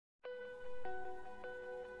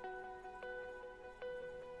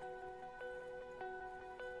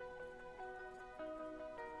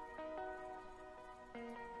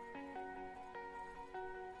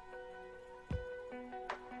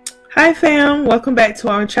Hi fam, welcome back to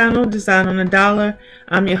our channel, Design on a Dollar.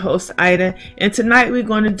 I'm your host Ida, and tonight we're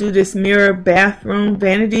going to do this mirror bathroom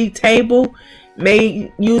vanity table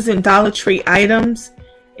made using Dollar Tree items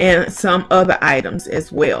and some other items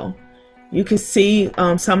as well. You can see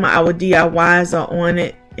some of our DIYs are on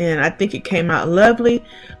it, and I think it came out lovely.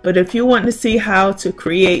 But if you want to see how to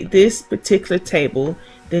create this particular table,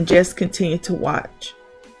 then just continue to watch.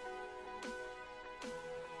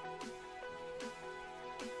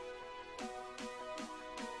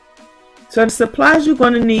 So the supplies you're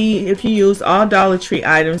going to need if you use all Dollar Tree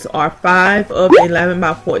items are 5 of the 11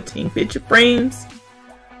 by 14 picture frames.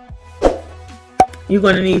 You're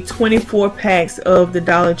going to need 24 packs of the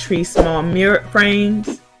Dollar Tree small mirror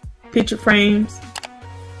frames, picture frames.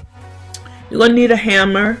 You're going to need a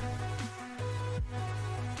hammer.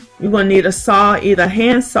 You're going to need a saw, either a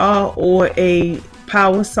hand saw or a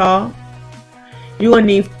power saw. You're going to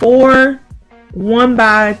need 4 1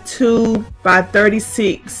 by 2 by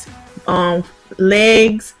 36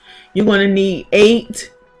 legs. You're going to need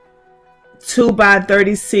 8 2 by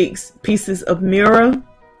 36 pieces of mirror,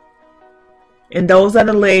 and those are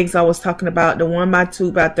the legs I was talking about, the 1 by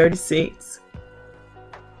 2 by 36.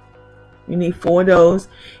 You need 4 of those.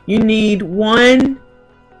 You need 1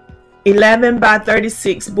 11 by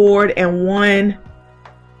 36 board and 1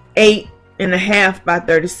 8.5 by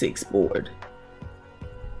 36 board.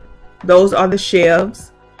 Those are the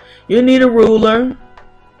shelves. You need a ruler,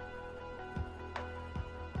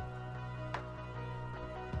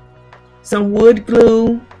 some wood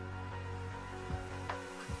glue,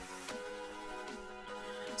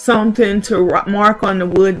 something to mark on the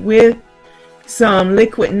wood with, some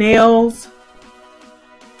liquid nails,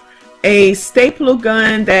 a stapler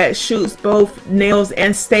gun that shoots both nails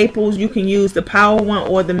and staples. You can use the power one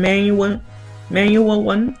or the manual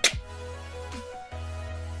one.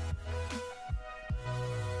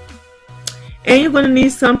 And you're going to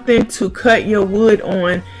need something to cut your wood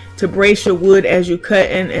on, to brace your wood as you cut.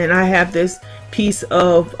 And I have this piece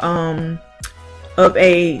of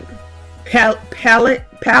a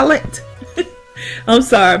pallet. I'm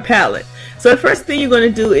sorry, pallet. So the first thing you're going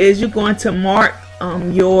to do is you're going to mark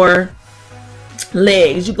your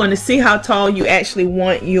legs. You're going to see how tall you actually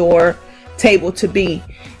want your table to be,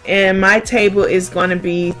 and my table is going to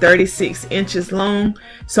be 36 inches long.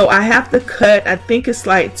 So I have to cut, I think it's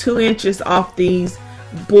like 2 inches off these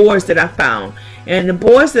boards that I found. And the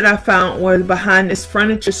boards that I found were behind this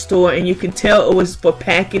furniture store, and you can tell it was for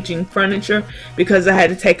packaging furniture because I had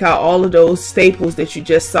to take out all of those staples that you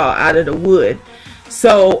just saw out of the wood.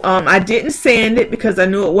 So I didn't sand it because I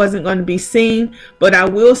knew it wasn't going to be seen. But I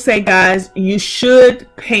will say, guys, you should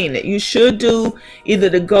paint it. You should do either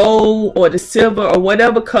the gold or the silver or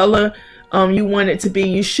whatever color you want it to be.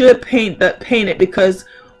 You should paint it, because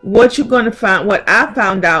what you're going to find, what I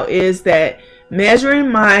found out, is that measuring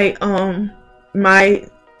my my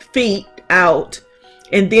feet out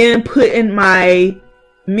and then putting my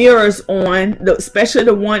mirrors on, especially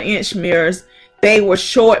the 1-inch mirrors, they were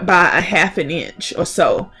short by a ½ an inch or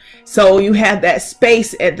so. So you have that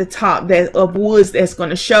space at the top of woods that's going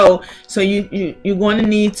to show. So you're going to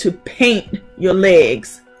need to paint your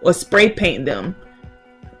legs or spray paint them.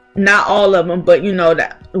 Not all of them, but you know,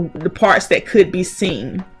 that the parts that could be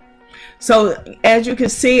seen. So as you can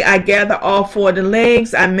see, I gathered all 4 of the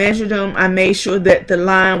legs. I measured them. I made sure that the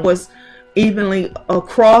line was evenly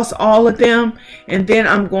across all of them. And then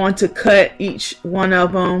I'm going to cut each one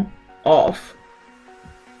of them off.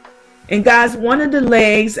 And guys, one of the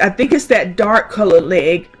legs, I think it's that dark colored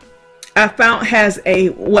leg, I found has a,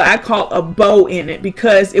 what I call a bow in it,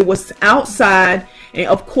 because it was outside. And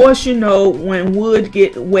of course, you know, when wood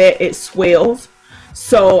get wet, it swells.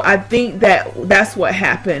 So I think that's what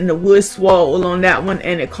happened. The wood swelled on that one,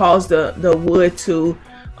 and it caused the wood to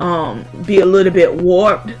be a little bit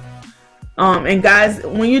warped. And guys,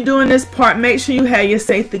 when you're doing this part, make sure you have your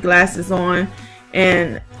safety glasses on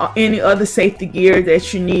and any other safety gear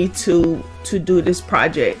that you need to do this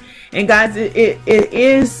project. And guys, it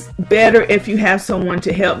is better if you have someone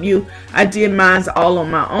to help you. I did mine all on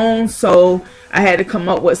my own, so I had to come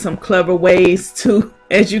up with some clever ways to,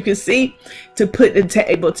 as you can see, to put the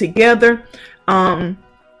table together.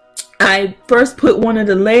 I first put one of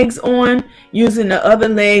the legs on using the other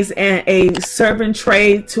legs and a serving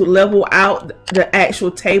tray to level out the actual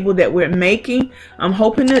table that we're making. I'm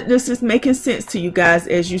hoping that this is making sense to you guys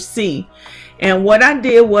as you see. And what I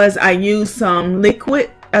did was I used some liquid.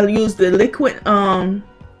 I used the liquid,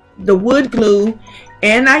 the wood glue,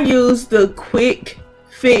 and I used the quick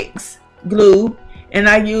fix glue, and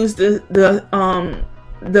I used the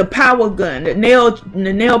power gun, the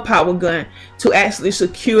nail power gun, to actually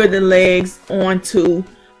secure the legs onto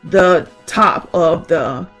the top of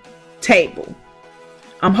the table.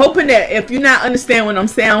 I'm hoping that if you're not understanding what I'm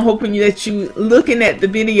saying, I'm hoping that you looking at the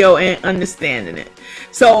video and understanding it.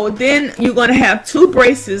 So then you're going to have two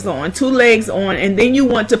braces on, two legs on, and then you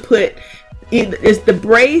want to put it's the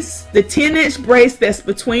brace, the 10-inch brace that's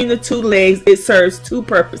between the two legs. It serves two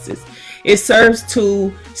purposes. It serves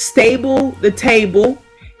to stable the table,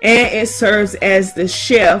 and it serves as the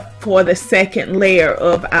shelf for the second layer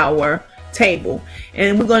of our table.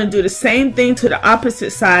 And we're going to do the same thing to the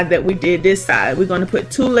opposite side that we did this side. We're going to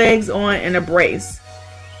put two legs on and a brace.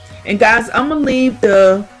 And guys, I'm going to leave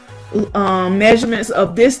the measurements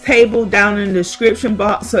of this table down in the description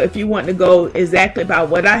box, so if you want to go exactly about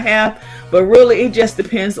what I have. But really it just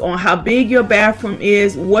depends on how big your bathroom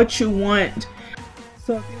is, what you want.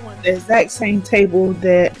 So if you want the exact same table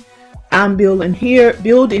that I'm building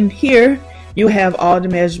here, you have all the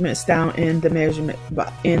measurements down in the measurement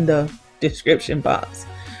box in the description box.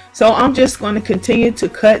 So I'm just going to continue to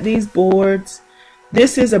cut these boards.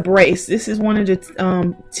 This is a brace. This is one of the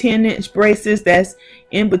 10-inch braces that's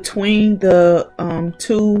in between the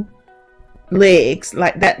two legs.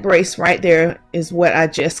 Like that brace right there is what I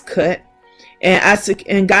just cut.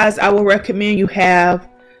 And guys, I will recommend you have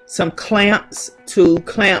some clamps to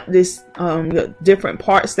clamp this your different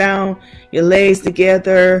parts down, your legs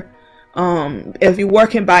together. If you're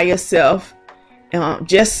working by yourself,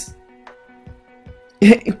 just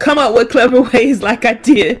come up with clever ways like I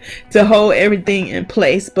did to hold everything in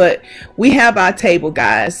place. But we have our table,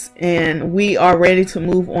 guys, and we are ready to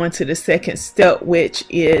move on to the second step, which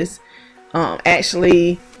is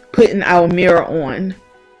actually putting our mirror on.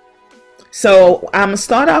 So I'm gonna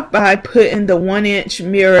start off by putting the 1-inch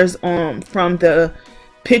mirrors on from the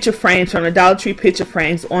picture frames, from the Dollar Tree picture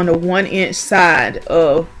frames, on the 1-inch side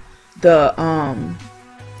of the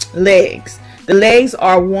legs. The legs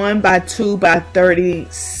are 1 by 2 by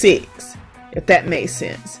 36, if that makes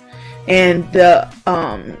sense. And the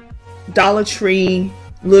Dollar Tree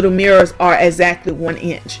little mirrors are exactly 1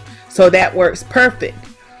 inch. So that works perfect.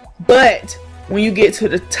 But when you get to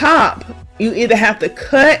the top, you either have to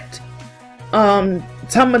cut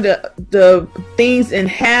some of the things in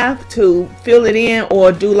half to fill it in,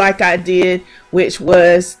 or do like I did, which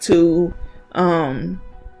was to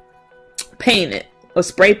paint it or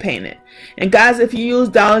spray paint it. And guys, if you use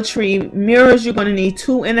Dollar Tree mirrors, you're going to need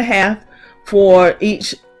 2.5 for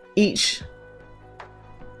each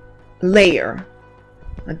layer.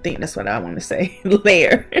 I think that's what I want to say,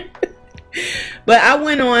 layer. But I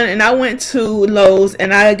went on and I went to Lowe's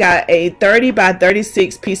and I got a 30 by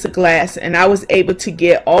 36 piece of glass, and I was able to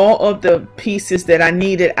get all of the pieces that I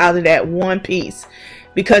needed out of that one piece,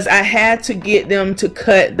 because I had to get them to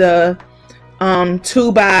cut the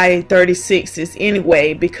 2 by 36s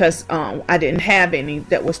anyway, because I didn't have any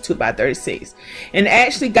that was 2 by 36. And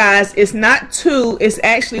actually, guys, it's not 2, it's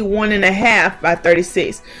actually 1.5 by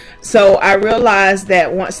 36. So I realized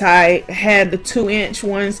that once I had the 2-inch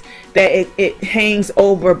ones, that it hangs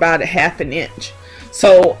over about 1/2 inch.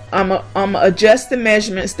 So I'm adjust the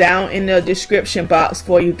measurements down in the description box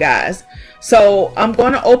for you guys. So I'm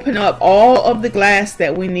going to open up all of the glass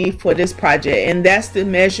that we need for this project, and that's the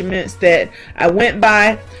measurements that I went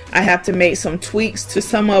by. I have to make some tweaks to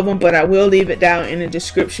some of them, but I will leave it down in the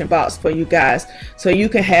description box for you guys, so you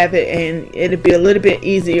can have it and it'll be a little bit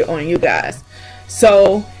easier on you guys.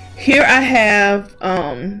 So here I have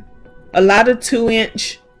a lot of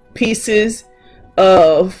 2-inch pieces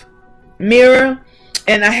of mirror,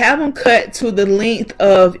 and I have them cut to the length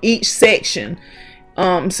of each section.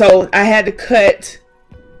 So I had to cut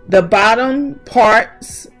the bottom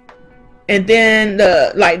parts, and then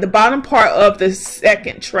the bottom part of the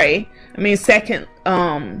second tray.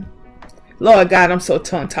 Lord God, I'm so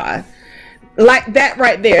tongue-tied. Like that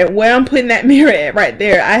right there, where I'm putting that mirror at right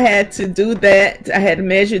there, I had to do that. I had to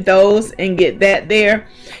measure those and get that there.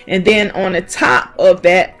 And then on the top of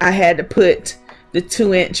that, I had to put the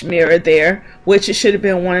 2-inch mirror there, which it should have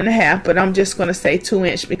been 1.5, but I'm just going to say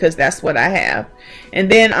 2-inch because that's what I have.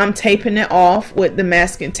 And then I'm taping it off with the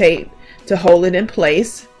masking tape to hold it in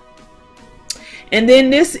place. And then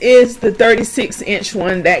this is the 36-inch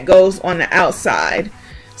one that goes on the outside.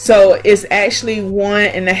 So it's actually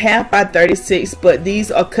 1.5 by 36, but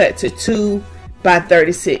these are cut to 2 by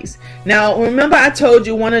 36. Now remember, I told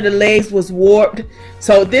you one of the legs was warped.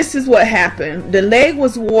 So this is what happened. The leg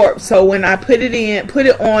was warped, so when I put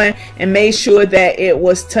it on and made sure that it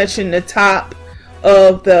was touching the top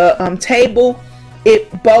of the table,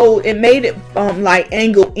 it made it like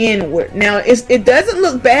angle inward. Now it doesn't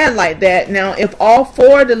look bad like that. Now if all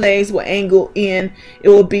 4 of the legs were angled in, it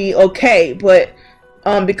will be okay, but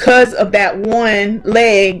because of that one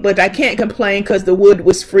leg, but I can't complain because the wood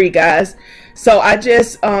was free, guys. So I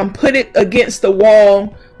just put it against the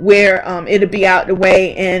wall where it'll be out the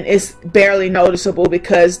way, and it's barely noticeable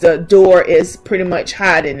because the door is pretty much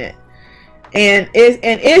hiding it. And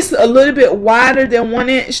it's a little bit wider than 1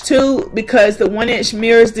 inch too, because the 1 inch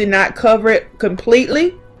mirrors did not cover it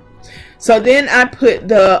completely. So then I put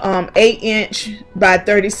the 8 inch by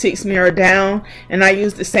 36 mirror down, and I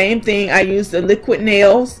used the same thing. I used the liquid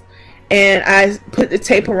nails, and I put the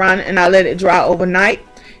tape around it, and I let it dry overnight.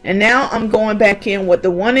 And now I'm going back in with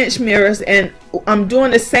the 1 inch mirrors, and I'm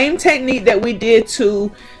doing the same technique that we did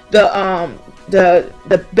to the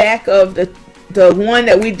back of the one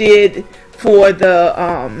that we did for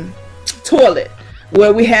the toilet,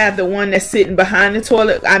 where we have the one that's sitting behind the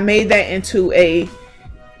toilet. I made that into a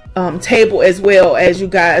table as well, as you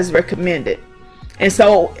guys recommended. And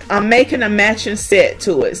so I'm making a matching set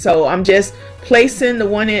to it. So I'm just placing the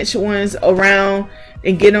 1 inch ones around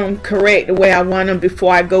and get them correct the way I want them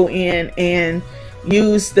before I go in and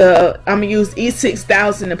use I'm gonna use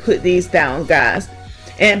E6000 to put these down, guys.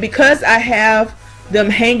 And because I have them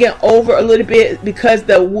hanging over a little bit, because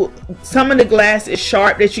some of the glass is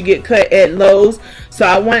sharp that you get cut at Lowe's, so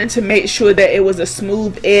I wanted to make sure that it was a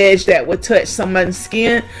smooth edge that would touch someone's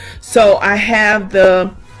skin. So I have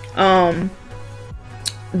the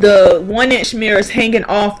 1 inch mirrors hanging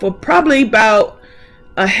off for probably about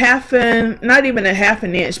not even a half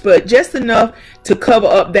an inch, but just enough to cover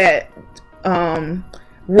up that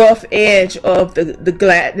rough edge of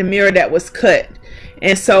the mirror that was cut.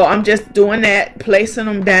 And so I'm just doing that, placing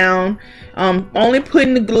them down, only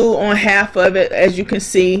putting the glue on half of it, as you can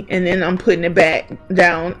see, and then I'm putting it back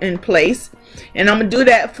down in place. And I'm gonna do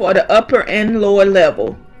that for the upper and lower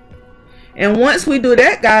level. And once we do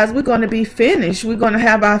that, guys, we're going to be finished. We're going to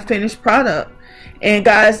have our finished product. And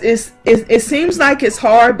guys, it seems like it's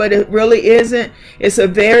hard, but it really isn't. It's a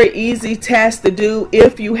very easy task to do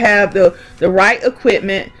if you have the right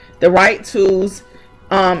equipment, the right tools,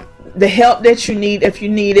 the help that you need if you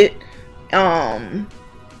need it.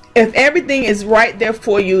 If everything is right there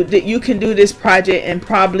for you, that you can do this project in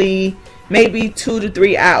probably maybe 2 to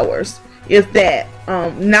 3 hours, if that,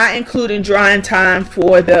 not including drying time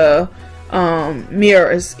for the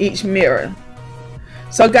mirrors, each mirror.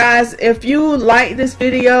 So guys, if you like this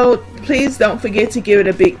video, please don't forget to give it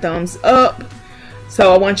a big thumbs up.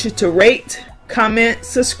 So I want you to rate, comment,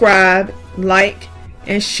 subscribe, like,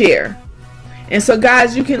 and share. And so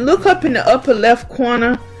guys, you can look up in the upper left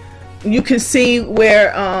corner. You can see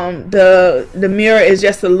where the mirror is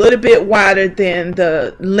just a little bit wider than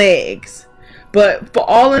the legs. But for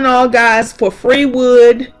all in all, guys, for free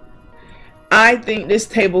wood, I think this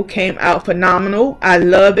table came out phenomenal. I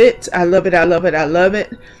love it. I love it. I love it. I love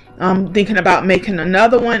it. I'm thinking about making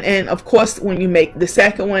another one. And of course, when you make the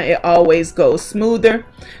second one, it always goes smoother.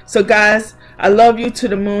 So guys, I love you to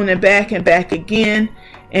the moon and back again.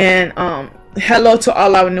 And hello to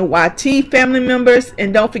all our new YT family members.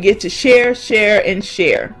 And don't forget to share, and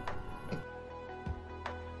share.